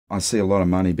I see a lot of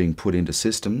money being put into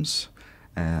systems,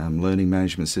 learning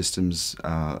management systems,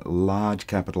 large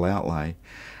capital outlay,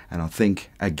 and I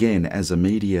think, again, as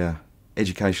a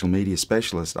educational media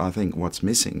specialist, I think what's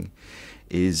missing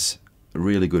is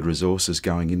really good resources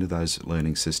going into those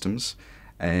learning systems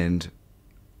and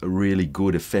a really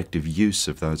good effective use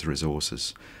of those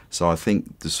resources. So I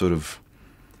think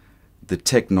the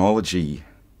technology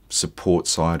support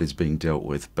side is being dealt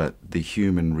with, but the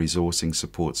human resourcing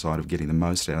support side of getting the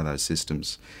most out of those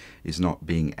systems is not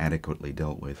being adequately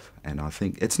dealt with. And I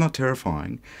think it's not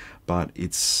terrifying, but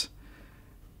it's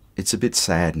a bit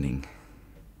saddening,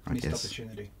 I guess. Missed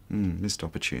opportunity. Missed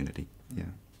opportunity, yeah.